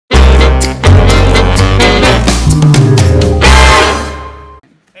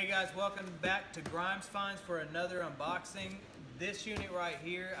welcome back to Grimes Finds for another unboxing. This unit right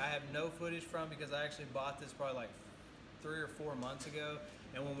here I have no footage from because I actually bought this probably like 3 or 4 months ago,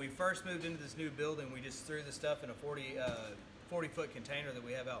 and when we first moved into this new building we just threw the stuff in a 40-foot container that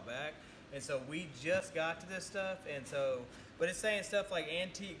we have out back, and so we just got to this stuff, and so but it's saying stuff like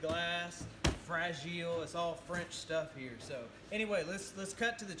antique glass, fragile, it's all French stuff here. So anyway, let's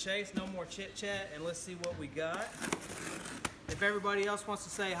cut to the chase, no more chit chat, and let's see what we got. If everybody else wants to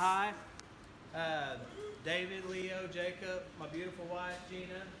say hi, David, Leo, Jacob, my beautiful wife,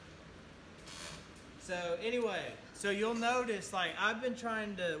 Gina. So anyway, so you'll notice, like, I've been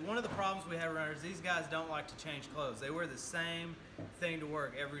trying to, one of the problems we have around here is these guys don't like to change clothes. They wear the same thing to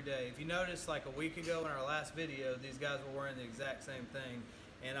work every day. If you notice, like a week ago in our last video, these guys were wearing the exact same thing.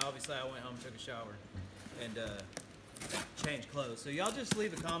 And obviously I went home, took a shower, and changed clothes. So y'all just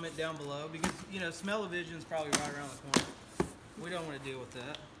leave a comment down below because, you know, smell-o-vision is probably right around the corner. We don't want to deal with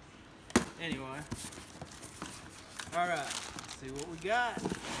that. Anyway. Alright, let's see what we got.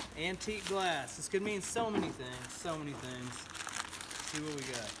 Antique glass. This could mean so many things, so many things. Let's see what we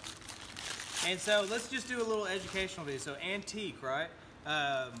got. And so let's just do a little educational video. So antique, right?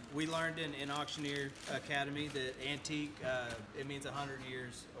 We learned in Auctioneer Academy that antique, it means 100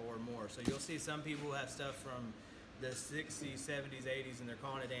 years or more. So you'll see some people have stuff from the 60s, 70s, 80s, and they're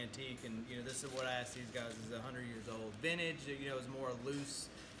calling it antique. And you know, this is what I asked these guys, is 100 years old. Vintage, you know, is more a loose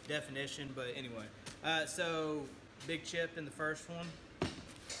definition. But anyway, so big chip in the first one.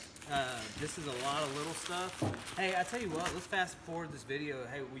 This is a lot of little stuff. Hey, I tell you what, let's fast forward this video.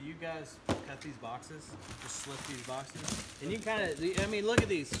 Hey, will you guys cut these boxes? Just slip these boxes. And you kind of, I mean, look at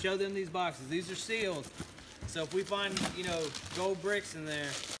these. Show them these boxes. These are sealed. So if we find, you know, gold bricks in there,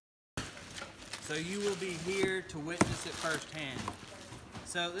 so you will be here to witness it firsthand.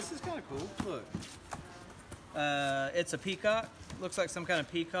 So this is kind of cool. Look. It's a peacock. Looks like some kind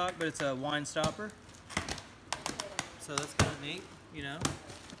of peacock, but it's a wine stopper. So that's kind of neat, you know.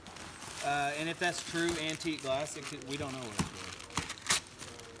 And if that's true antique glass, we don't know what it's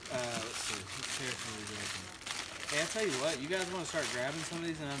for. Let's see. Let's carefully open. Hey, I tell you what, you guys want to start grabbing some of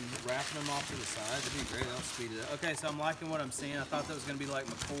these and I'm wrapping them off to the side? That'd be great. I'll speed it up. Okay, so I'm liking what I'm seeing. I thought that was going to be like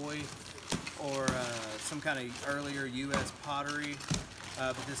McCoy or some kind of earlier U.S. pottery.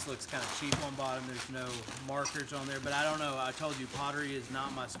 But this looks kind of cheap on bottom. There's no markers on there. But I don't know. I told you pottery is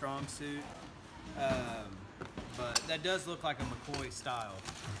not my strong suit. But that does look like a McCoy style.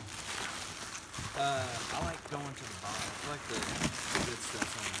 I like going to the bottom. I like the good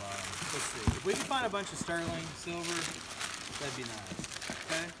stuff on the bottom. Let's see. If we can find a bunch of sterling silver, that'd be nice.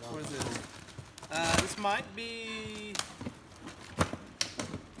 Okay, what is this? This might be...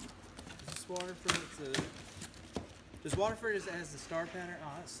 Is this Waterford? Does Waterford has the star pattern?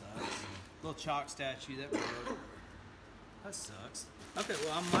 Oh, that sucks. Little chalk statue, that broke. That sucks. Okay,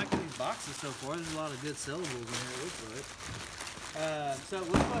 well, I'm liking these boxes so far. There's a lot of good syllables in here, it looks like. So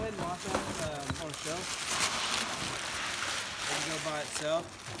let's go ahead and lock that on a shelf. Let it go by itself.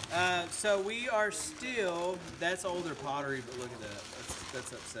 So we are still, that's older pottery, but look at that.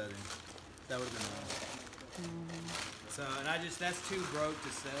 That's upsetting. That would have been nice. So, and that's too broke to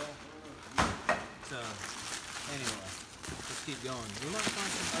sell. So, anyway, let's keep going. We might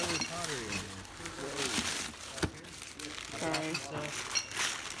find some early pottery in here. Sorry.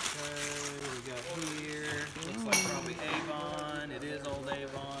 Okay, what we got here? Looks like probably Avon. It is old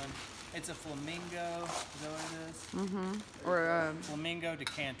Avon. It's a flamingo. Is that what it is? Mm-hmm. Or flamingo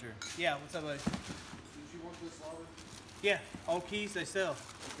decanter. Yeah, what's up, buddy? Did you want this lobby? Yeah, old keys, they sell.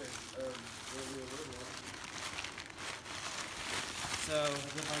 Okay. So,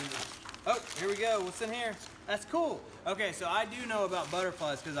 oh, here we go. What's in here? That's cool. Okay, so I do know about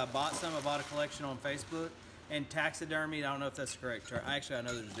butterflies because I bought some. I bought a collection on Facebook. And taxidermy, I don't know if that's the correct term. Actually, I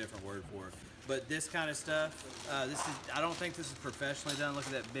know there's a different word for it. But this kind of stuff, I don't think this is professionally done. Look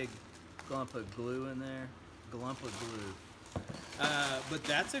at that big glump of glue in there. Glump of glue. But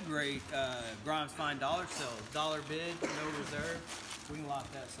that's a great Grimes Find dollar sale. Dollar bid, no reserve. We can lock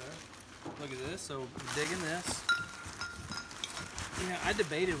that, sir. Look at this. So we're digging this. You know, I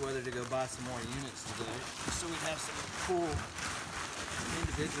debated whether to go buy some more units today, so we have some cool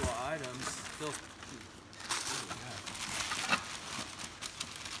individual items.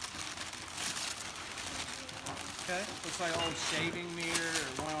 Okay, looks like an old shaving mirror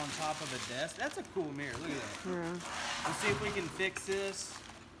or one on top of a desk. That's a cool mirror. Look at that. Yeah. Let's see if we can fix this.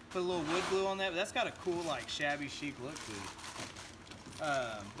 Put a little wood glue on that. But that's got a cool, like, shabby chic look to it.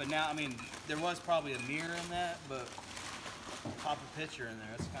 But now, I mean, there was probably a mirror in that, but pop a picture in there.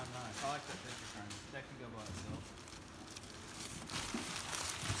 That's kind of nice. I like that picture frame. That can go by itself.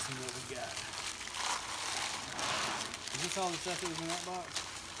 Let's see what we got. Is this all the stuff that was in that box?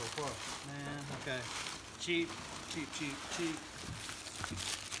 so far. Man, okay. Cheap, cheap, cheap, cheap.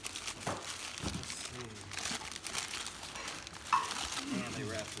 Let's see. Man, they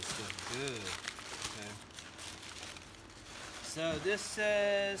wrap this stuff good. Okay. So this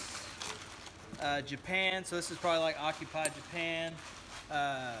says Japan, so this is probably like occupied Japan.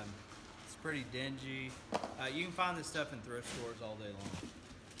 It's pretty dingy. You can find this stuff in thrift stores all day long.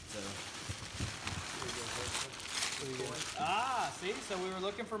 So. Ah, see, so we were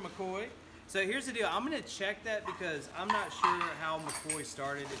looking for McCoy. So here's the deal. I'm gonna check that because I'm not sure how McCoy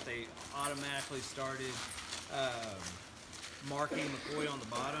started. If they automatically started marking McCoy on the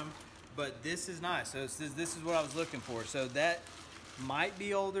bottom, but this is nice. So it says this is what I was looking for. So that might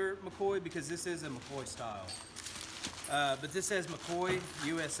be older McCoy because this is a McCoy style. But this says McCoy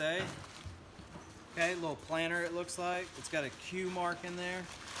USA. Okay, little planter it looks like. It's got a Q mark in there.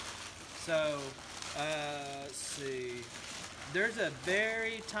 So let's see. There's a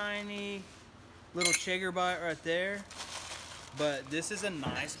very tiny little chigger bite right there. But this is a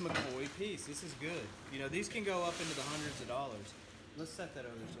nice McCoy piece. This is good. You know, these can go up into the hundreds of dollars. Let's set that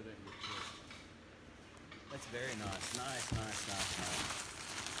over so it doesn't get chipped. That's very nice. Nice, nice, nice,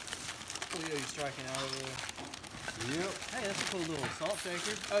 nice. Leo, you striking out over there? Yep. Hey, that's a cool little salt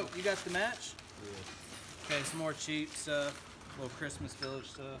shaker. Oh, you got the match? Yes. Okay, some more cheap stuff. Little Christmas Village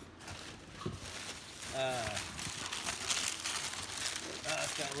stuff.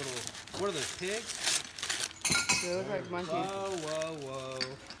 It's got little, what are those, pigs? They look like monkeys. Whoa, whoa, whoa.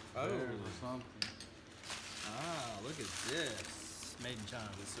 Oh. Bears or something. Ah, look at this. Made in China,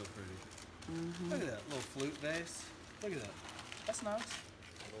 but it's so pretty. Mm-hmm. Look at that little flute vase. Look at that. That's nice.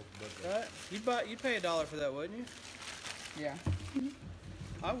 Right? Right? You'd pay $1 for that, wouldn't you? Yeah.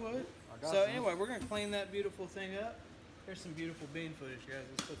 I would. got So some. anyway, we're gonna clean that beautiful thing up. There's some beautiful bean footage, guys.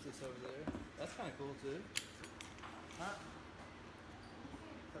 Let's put this over there. That's kind of cool too. Huh?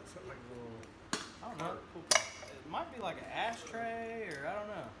 That's like a little. I don't know. Cool. It might be like an ashtray, or I don't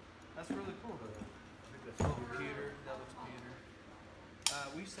know. That's really cool though. Little pewter. That looks pewter.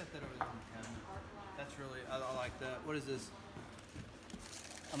 We set that over there on the cabinet. That's really. I like that. What is this?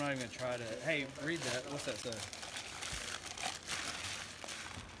 I'm not even gonna try to. Hey, read that. What's that say?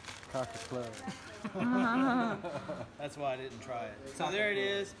 Cocker Club. That's why I didn't try it. So there it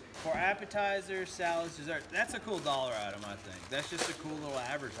is for appetizers, salads, dessert. That's a cool dollar item, I think. That's just a cool little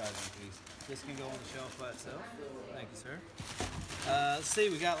advertising piece. This can go on the shelf by itself. Thank you, sir. Let's see,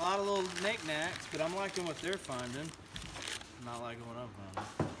 we got a lot of little knickknacks, but I'm liking what they're finding. I'm not liking what I'm finding.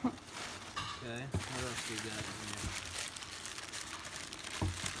 Okay, what else we got in here?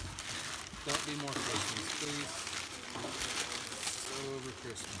 Don't be more Christmas, please. Over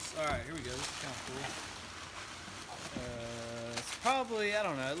Christmas. Alright, here we go. This is kind of cool. It's probably, I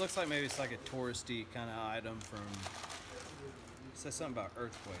don't know, it looks like maybe it's like a touristy kind of item from, it says something about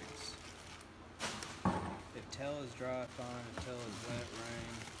earthquakes. If tell is dry, fine. If tell is wet,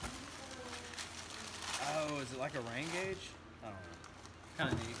 rain. Oh, is it like a rain gauge? I don't know.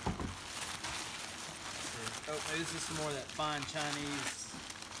 Kind of neat. Oh, maybe this is some more of that fine Chinese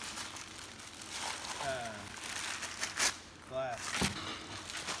glass.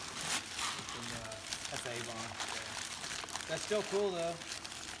 That's Avon. That's still cool though.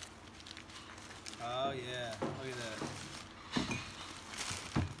 Oh yeah, look at that.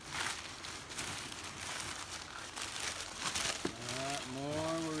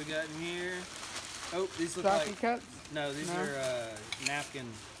 More, what we got in here? Oh, these look Coffee like, cups? no, these are napkin,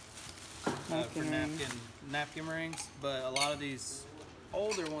 for napkin rings, but a lot of these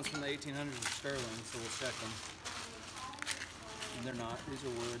older ones from the 1800s are sterling, so we'll check them. And they're not, these are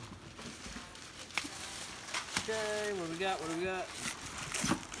wood. Okay, what do we got, what do we got?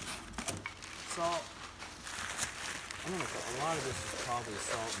 Salt. I'm gonna, a lot of this is probably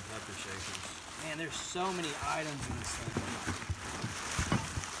salt and pepper shakers. Man, there's so many items in this thing.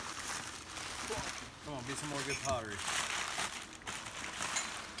 Come on, be some more good pottery.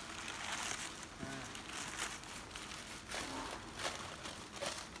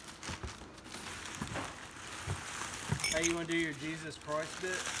 Hey, you want to do your Jesus Christ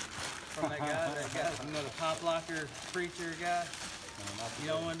bit from that guy, you know, the pop locker preacher guy? No, not You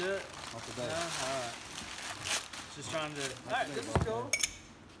don't want to do it? Not No? today. Alright. Just trying to, alright, this is cool.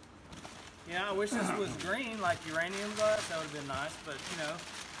 Yeah, I wish this was green, like uranium glass. That would have been nice, but you know,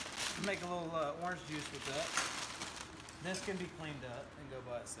 make a little orange juice with that. This can be cleaned up and go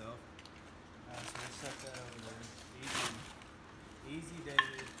by itself. So we'll set that over there. Easy. Easy,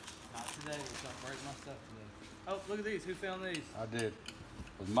 David. Not today. Let's not break my stuff today. Oh, look at these. Who found these? I did.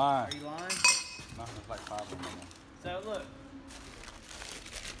 It was mine. Are you lying? Mine was like 5 of them. So look.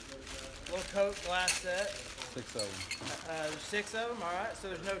 Little Coke glass set. 6 of them. There's 6 of them, all right. So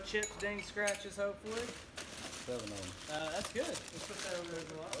there's no chips, dings, scratches, hopefully. 7 of them. That's good. Let's put that over there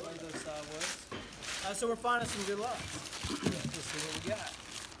as well. Lay those sideways. So we're finding some good lots. Let's see what we got.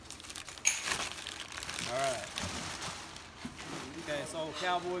 All right. Okay, it's old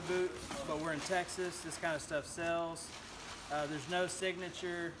cowboy boot, but we're in Texas. This kind of stuff sells. There's no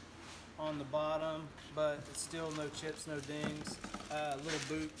signature on the bottom, but it's still no chips, no dings. Little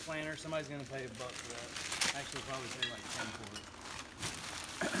boot planter. Somebody's gonna pay $1 for that. Actually, probably pay like 10 for it.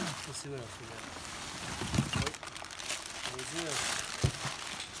 Let's see what else we got. Oh, what is this?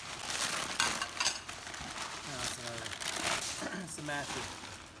 No, it's another. It's a mattress.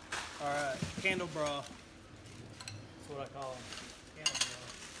 All right, candle bra. That's what I call them. Candle bra.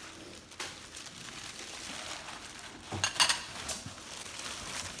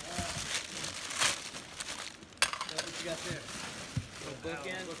 What you got there?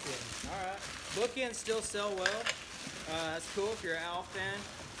 Bookend. All right. Bookends still sell well. That's cool if you're an Owl fan.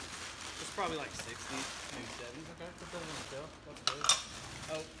 It's probably like 60, maybe 70. Okay, put those on the shelf. That's good.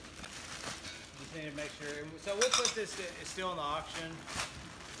 Oh, just need to make sure. So we'll put this. It's still in the auction.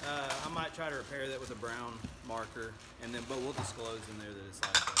 I might try to repair that with a brown marker, and then but we'll disclose in there that it's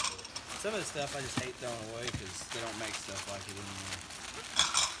like that. Some of the stuff I just hate throwing away because they don't make stuff like it anymore.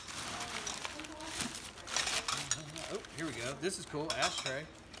 Oh, here we go. This is cool. Ashtray.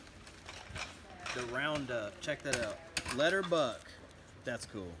 The Roundup. Check that out. Letter buck. That's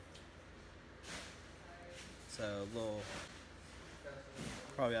cool. So a little,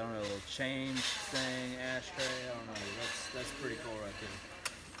 probably, I don't know, a little change thing, ashtray. I don't know. That's pretty cool right there.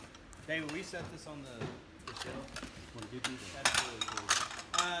 David, we set this on the shelf. Want to give you that? That's really cool.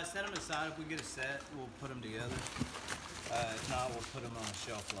 Set them aside. If we get a set, we'll put them together. If not, we'll put them on a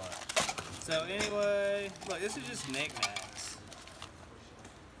shelf lot. So anyway, look, this is just knickknacks.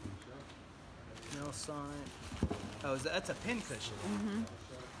 No sign. Oh, that's a pin cushion. Mm-hmm.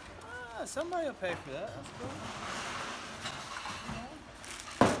 Somebody will pay for that. That's cool.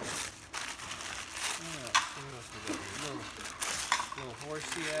 Alright, see what else we got here. Little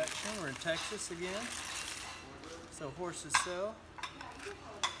horsey action. We're in Texas again. So horses sell.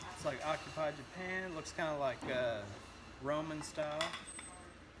 It's like Occupy Japan. Looks kind of like Roman style.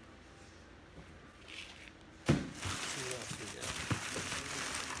 Let's see what else we got.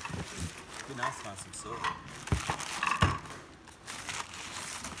 Be nice to find some silver.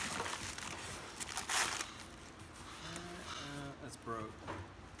 That's broke.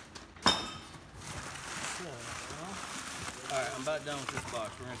 So, alright, I'm about done with this box.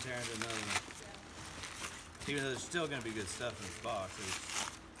 We're going to tear into another one. Even though there's still going to be good stuff in this box.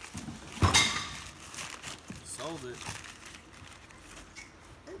 Sold it.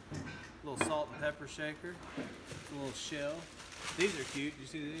 A little salt and pepper shaker. A little shell. These are cute. Do you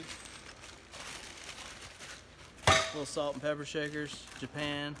see these? Little salt and pepper shakers.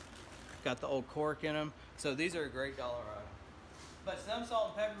 Japan. Got the old cork in them. So these are a great dollar item. But some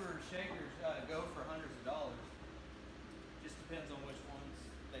salt and pepper shakers go for hundreds of dollars. Just depends on which ones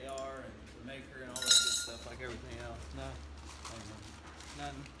they are and the maker and all that good stuff like everything else. No?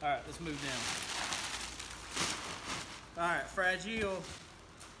 Nothing? Alright, let's move down. Alright, Fragile.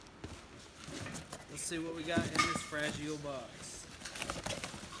 Let's see what we got in this Fragile box.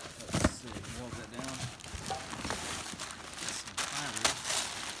 Let's see, hold that down.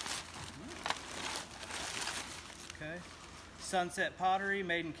 Okay. Sunset Pottery,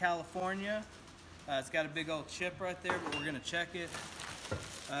 made in California. It's got a big old chip right there, but we're gonna check it.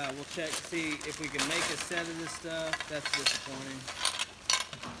 We'll check to see if we can make a set of this stuff. That's disappointing.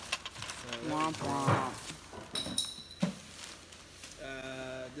 So, Womp womp.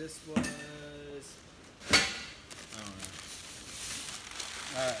 this was, I don't know.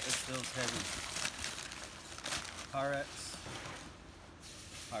 Alright, this feels heavy. Pyrex.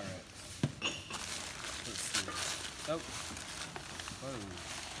 Let's see. Oh. Whoa.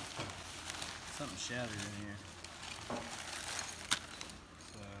 Something shattered in here.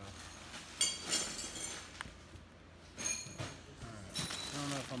 So. Alright. I don't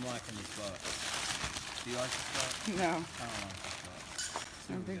know if I'm liking this box. Do you like this box? No, I don't like this box.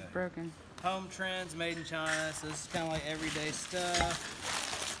 something's broken. Home Trends, made in China. So this is kind of like everyday stuff.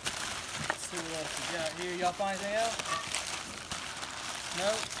 Let's see what else we got here. Y'all find anything else?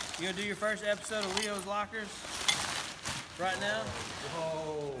 Nope. You gonna do your first episode of Leo's Lockers right now?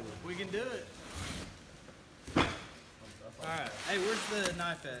 Whoa. We can do it. Alright. Hey, where's the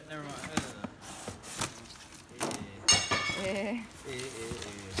knife at? Never mind.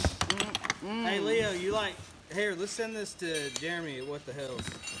 Hey, Leo, you like... Here, let's send this to Jeremy at What the Hells.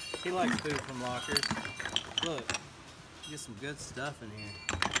 He likes food from Lockers. Look. Get some good stuff in here.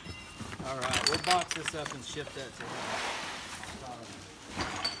 All right, we'll box this up and ship that to him.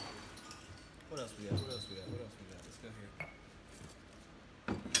 What else we got? What else we got? What else we got? Let's go here.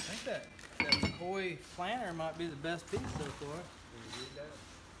 I think that McCoy planner might be the best piece so far. Can you read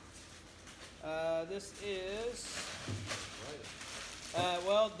that? This is,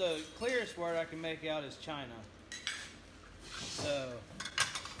 well, the clearest word I can make out is China. So,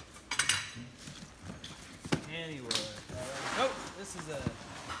 anyway. Oh,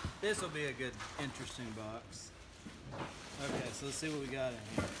 this will be a good, interesting box. Okay, so let's see what we got in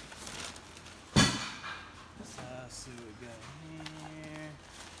here. So, let's see what we got here.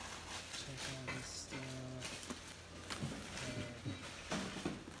 Check out this stuff.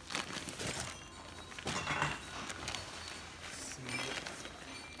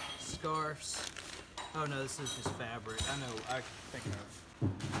 Scarves. Oh no, this is just fabric. I know, I think I've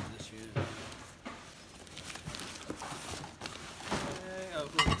this used. Okay. Oh,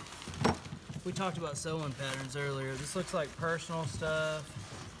 look. We talked about sewing patterns earlier. This looks like personal stuff.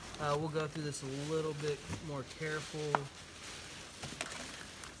 We'll go through this a little bit more careful.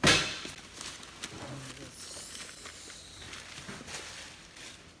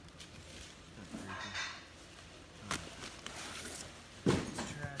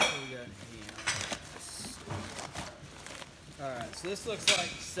 Alright, so this looks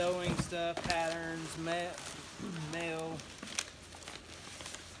like sewing stuff, patterns, mail.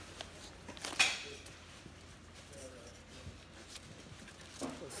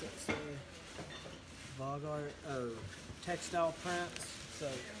 What's that say? Vogue art, oh, textile prints. So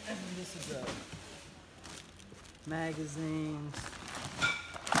this is a magazines.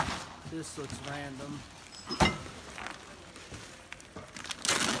 This looks random.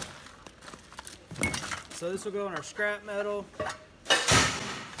 So this will go in our scrap metal.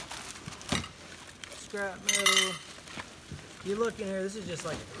 Scrap metal. You look in here, this is just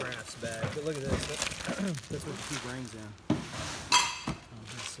like a crafts bag, but look at this. That's what you keep rings in.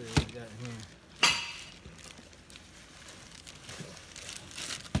 Let's see what we got in here.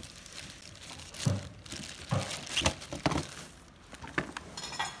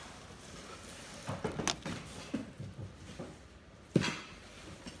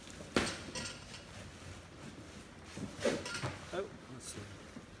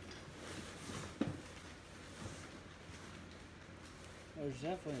 There's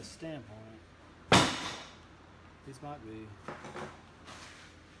definitely a stamp on it. These might be.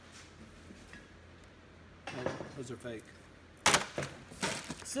 Oh, those are fake.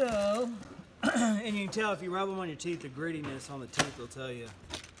 So, and you can tell if you rub them on your teeth, the grittiness on the teeth will tell you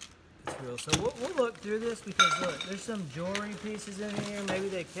it's real. So we'll look through this because look, there's some jewelry pieces in here. Maybe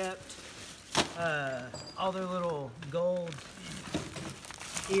they kept all their little gold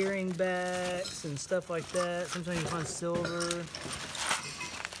earring backs and stuff like that. Sometimes you find silver.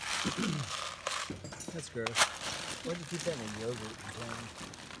 That's gross. Why'd you keep that in a yogurt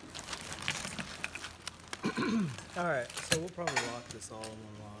container? Alright, so we'll probably lock this all in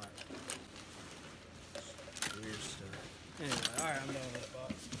one lot. Weird stuff. Anyway, alright, I'm done with that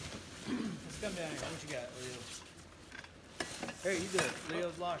box. Let's come down here. What you got, Leo? Here, you do it.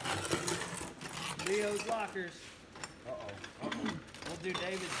 Leo's lockers. Leo's lockers. Uh-oh. We'll do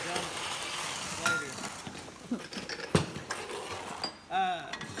David's jump later.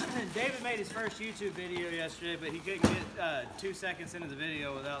 David made his first YouTube video yesterday, but he couldn't get 2 seconds into the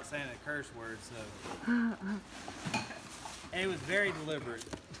video without saying a curse word, so. And it was very deliberate.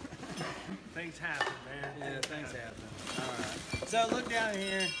 Things happen, man. Yeah, things happen. Alright. So look down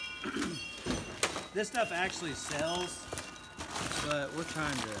here. This stuff actually sells, but we're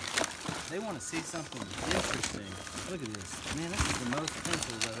trying to, they want to see something interesting. Look at this. Man, this is the most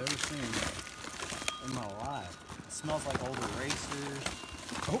pencils I've ever seen in my life. It smells like old erasers.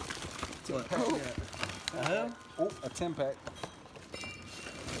 Oh, What? oh, a 10-pack.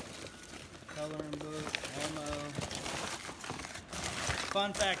 Coloring book, ammo.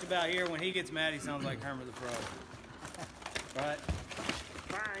 Fun fact about here, when he gets mad, he sounds like Hermit the Frog. Right?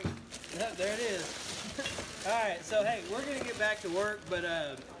 Fine. Yep, there it is. Alright, so hey, we're going to get back to work, but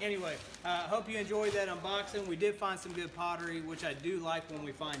anyway, hope you enjoyed that unboxing. We did find some good pottery, which I do like when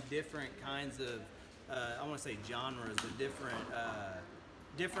we find different kinds of, I want to say genres, but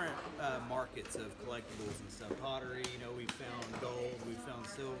different markets of collectibles and stuff. Pottery, you know, we found gold, we found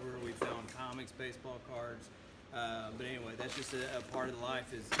silver, we found comics, baseball cards. But anyway, that's just a part of the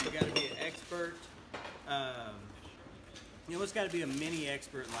life. Is you got to be an expert. You know, it's got to be a mini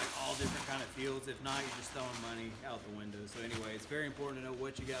expert in like all different kind of fields. If not, you're just throwing money out the window. So anyway, it's very important to know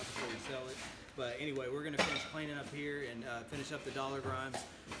what you got before you sell it. But anyway, we're gonna finish cleaning up here and finish up the dollar grinds.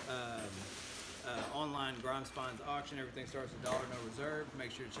 online Grimes Finds auction. Everything starts at $1, no reserve.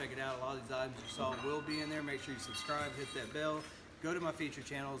 Make sure to check it out. A lot of these items you saw will be in there. Make sure you subscribe, hit that bell. Go to my feature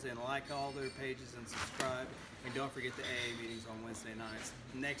channels and like all their pages and subscribe. And don't forget the AA meetings on Wednesday nights.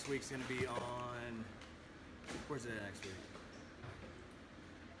 Next week's going to be on... Where's it next week?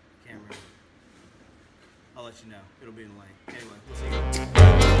 Can't remember. I'll let you know. It'll be in the link. Anyway, we'll see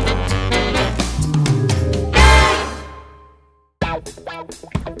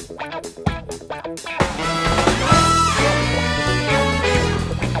you.